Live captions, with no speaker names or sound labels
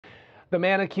The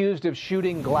man accused of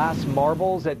shooting glass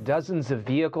marbles at dozens of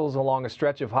vehicles along a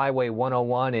stretch of Highway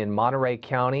 101 in Monterey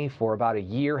County for about a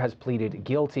year has pleaded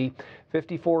guilty.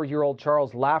 54-year-old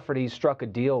Charles Lafferty struck a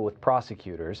deal with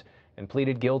prosecutors and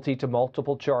pleaded guilty to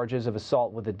multiple charges of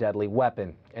assault with a deadly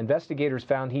weapon. Investigators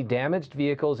found he damaged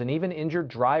vehicles and even injured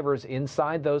drivers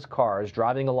inside those cars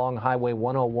driving along Highway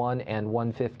 101 and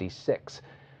 156.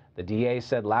 The DA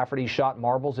said Lafferty shot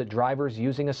marbles at drivers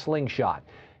using a slingshot.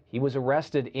 He was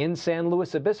arrested in San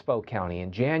Luis Obispo County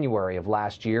in January of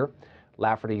last year.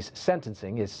 Lafferty's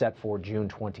sentencing is set for June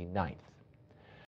 29th.